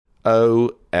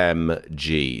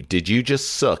OMG, did you just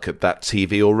suck at that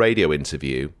TV or radio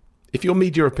interview? If your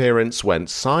media appearance went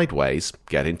sideways,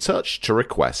 get in touch to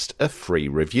request a free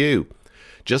review.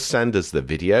 Just send us the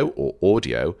video or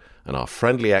audio, and our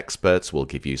friendly experts will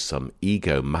give you some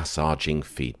ego-massaging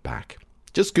feedback.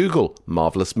 Just Google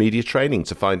Marvellous Media Training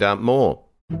to find out more.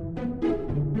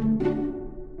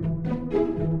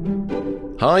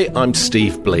 Hi, I'm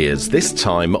Steve Blears, this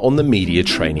time on the Media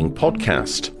Training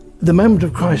Podcast. The moment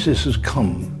of crisis has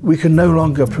come. We can no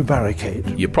longer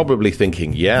prevaricate. You're probably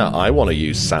thinking, yeah, I want to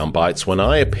use sound bites when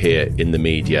I appear in the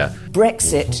media.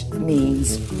 Brexit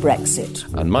means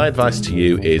Brexit. And my advice to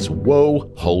you is,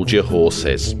 whoa, hold your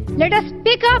horses. Let us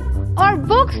pick up our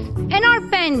books and our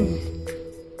pens.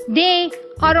 They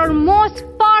are our most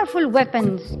powerful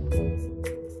weapons.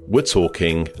 We're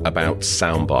talking about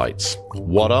sound bites.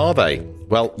 What are they?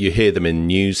 Well, you hear them in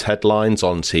news headlines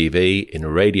on TV, in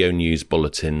radio news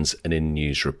bulletins, and in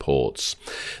news reports.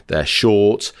 They're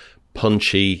short,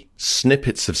 punchy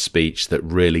snippets of speech that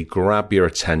really grab your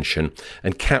attention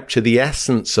and capture the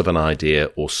essence of an idea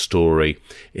or story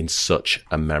in such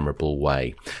a memorable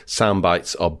way. Sound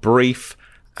bites are brief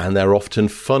and they're often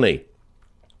funny.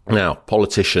 Now,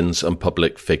 politicians and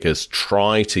public figures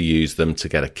try to use them to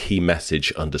get a key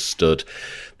message understood.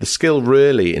 The skill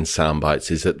really in soundbites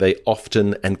is that they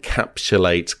often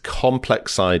encapsulate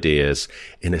complex ideas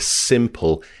in a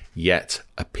simple yet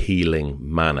appealing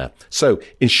manner. So,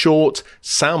 in short,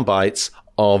 soundbites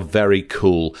are very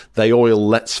cool. They oil,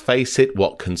 let's face it,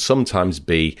 what can sometimes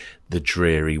be the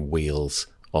dreary wheels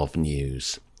of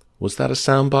news. Was that a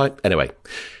soundbite? Anyway.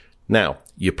 Now,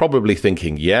 you're probably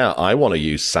thinking, yeah, I want to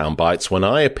use sound bites when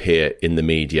I appear in the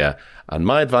media. And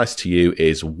my advice to you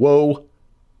is, whoa,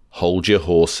 hold your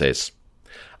horses.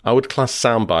 I would class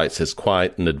sound bites as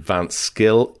quite an advanced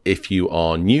skill. If you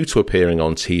are new to appearing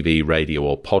on TV, radio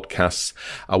or podcasts,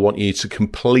 I want you to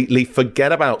completely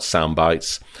forget about sound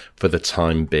bites for the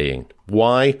time being.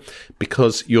 Why?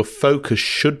 Because your focus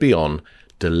should be on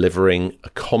delivering a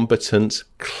competent,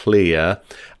 clear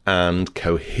and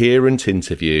coherent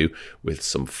interview with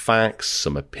some facts,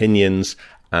 some opinions,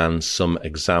 and some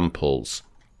examples.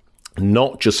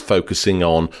 Not just focusing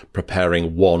on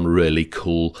preparing one really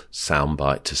cool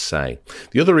soundbite to say.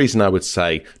 The other reason I would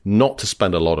say not to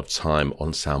spend a lot of time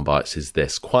on soundbites is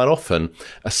this. Quite often,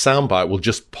 a soundbite will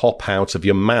just pop out of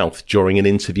your mouth during an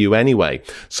interview anyway.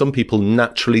 Some people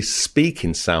naturally speak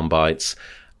in soundbites,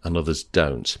 and others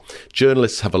don't.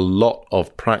 Journalists have a lot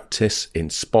of practice in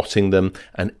spotting them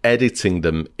and editing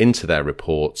them into their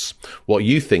reports. What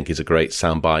you think is a great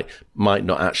soundbite might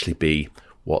not actually be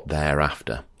what they're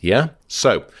after. Yeah?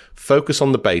 So, focus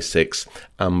on the basics,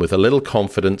 and with a little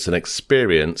confidence and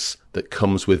experience that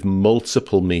comes with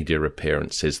multiple media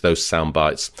appearances, those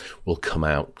soundbites will come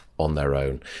out on their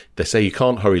own. They say you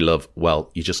can't hurry love.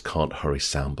 Well, you just can't hurry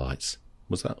soundbites.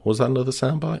 Was that another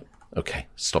soundbite? Okay,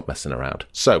 stop messing around.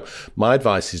 So, my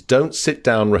advice is don't sit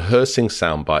down rehearsing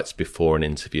sound bites before an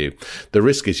interview. The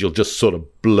risk is you'll just sort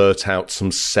of blurt out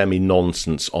some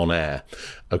semi-nonsense on air.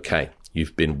 Okay,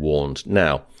 you've been warned.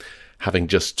 Now, having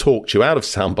just talked you out of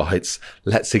sound bites,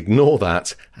 let's ignore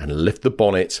that and lift the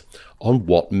bonnet on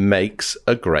what makes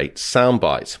a great sound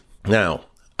bite. Now,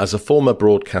 as a former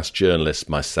broadcast journalist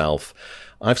myself,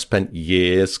 I've spent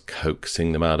years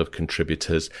coaxing them out of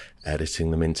contributors,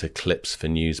 editing them into clips for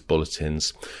news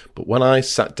bulletins. But when I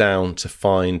sat down to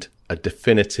find a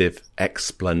definitive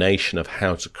explanation of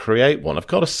how to create one, I've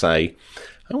got to say,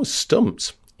 I was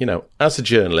stumped. You know, as a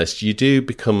journalist, you do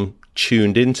become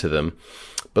tuned into them,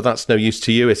 but that's no use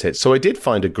to you, is it? So I did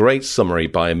find a great summary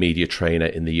by a media trainer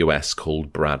in the US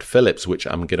called Brad Phillips, which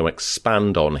I'm going to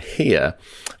expand on here.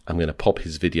 I'm going to pop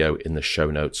his video in the show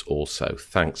notes also.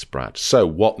 Thanks, Brad. So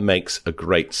what makes a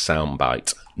great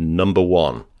soundbite? Number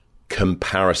one,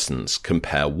 comparisons.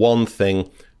 Compare one thing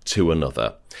to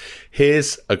another.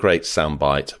 Here's a great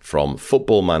soundbite from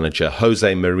football manager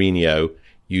Jose Mourinho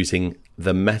using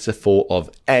the metaphor of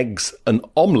eggs and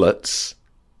omelettes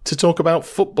to talk about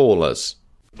footballers.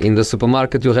 In the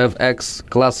supermarket you have eggs,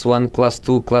 class 1, class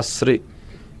 2, class 3.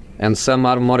 And some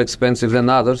are more expensive than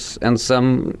others, and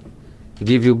some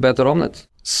give you better omelette.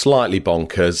 Slightly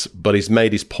bonkers, but he's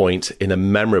made his point in a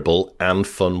memorable and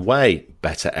fun way.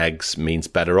 Better eggs means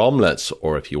better omelettes,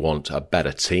 or if you want a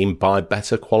better team, buy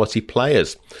better quality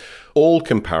players. All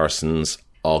comparisons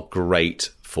are great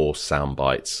for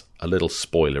soundbites. A little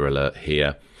spoiler alert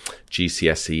here.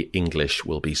 GCSE English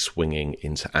will be swinging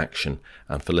into action,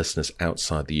 and for listeners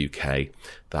outside the UK,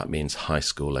 that means high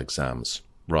school exams.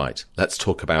 Right, let's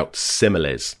talk about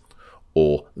similes,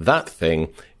 or that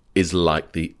thing is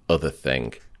like the other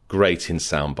thing. Great in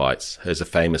sound bites. Here's a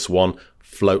famous one.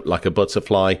 float like a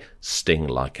butterfly, sting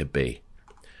like a bee.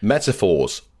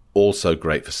 Metaphors, also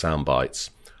great for sound bites.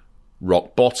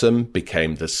 Rock bottom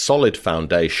became the solid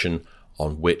foundation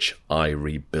on which I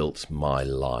rebuilt my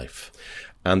life.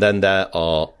 And then there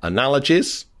are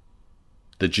analogies.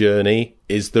 The journey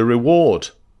is the reward.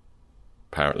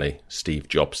 Apparently, Steve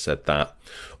Jobs said that.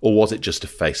 Or was it just a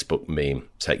Facebook meme?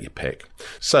 Take your pick.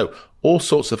 So, all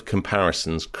sorts of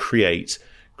comparisons create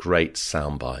great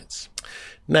sound bites.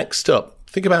 Next up,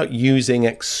 think about using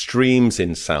extremes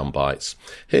in sound bites.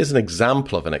 Here's an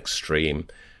example of an extreme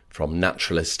from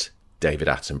naturalist David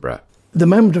Attenborough. The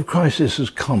moment of crisis has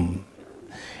come.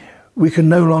 We can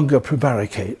no longer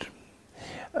prevaricate.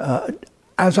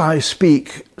 As I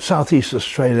speak, Southeast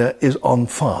Australia is on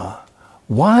fire.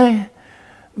 Why?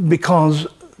 Because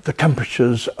the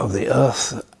temperatures of the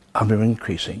earth are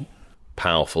increasing.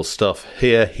 Powerful stuff.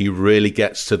 Here he really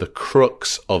gets to the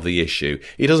crux of the issue.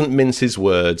 He doesn't mince his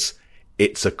words.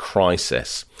 It's a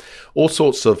crisis. All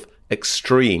sorts of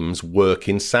extremes work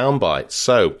in sound bites.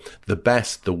 So the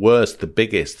best, the worst, the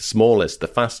biggest, the smallest, the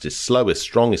fastest, slowest,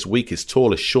 strongest, weakest,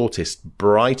 tallest, shortest,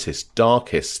 brightest,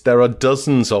 darkest. There are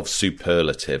dozens of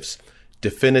superlatives.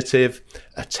 Definitive,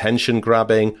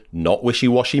 attention-grabbing, not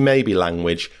wishy-washy maybe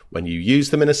language. When you use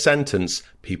them in a sentence,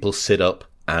 people sit up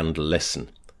and listen.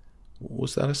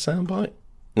 Was that a soundbite?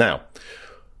 Now,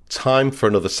 time for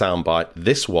another soundbite.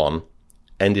 This one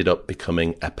ended up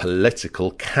becoming a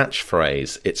political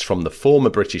catchphrase. It's from the former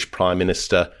British Prime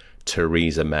Minister,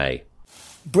 Theresa May.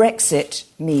 Brexit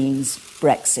means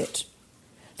Brexit.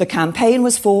 The campaign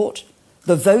was fought,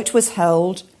 the vote was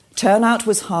held, turnout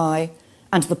was high,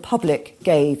 and the public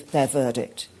gave their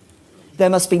verdict. There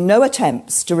must be no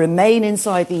attempts to remain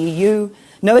inside the EU,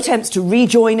 no attempts to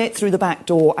rejoin it through the back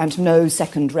door, and no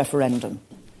second referendum.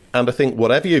 And I think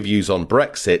whatever your views on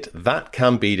Brexit, that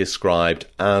can be described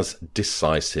as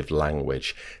decisive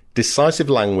language. Decisive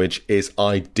language is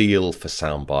ideal for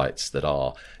sound bites that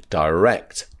are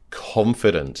direct,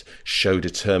 confident, show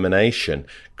determination,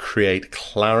 create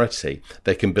clarity.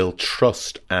 They can build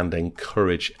trust and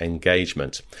encourage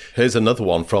engagement. Here's another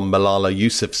one from Malala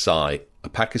Yousafzai, a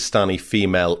Pakistani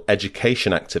female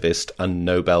education activist and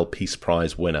Nobel Peace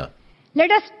Prize winner. Let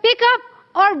us pick up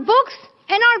our books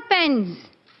and our pens.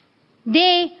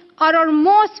 They are our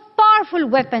most powerful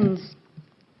weapons.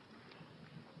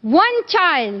 One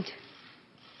child,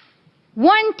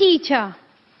 one teacher,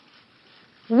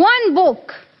 one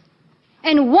book,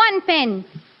 and one pen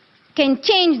can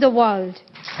change the world.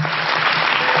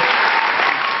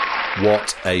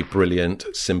 What a brilliant,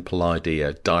 simple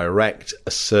idea. Direct,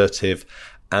 assertive,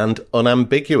 and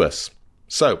unambiguous.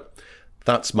 So,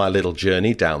 that's my little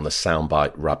journey down the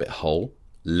soundbite rabbit hole.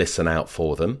 Listen out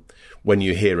for them. When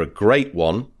you hear a great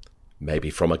one,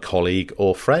 maybe from a colleague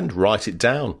or friend, write it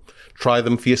down. Try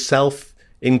them for yourself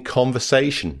in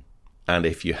conversation. And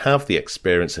if you have the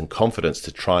experience and confidence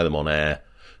to try them on air,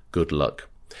 good luck.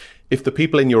 If the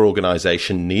people in your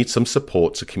organisation need some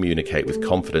support to communicate with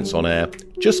confidence on air,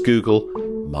 just Google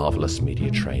Marvellous Media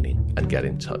Training and get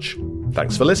in touch.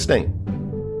 Thanks for listening.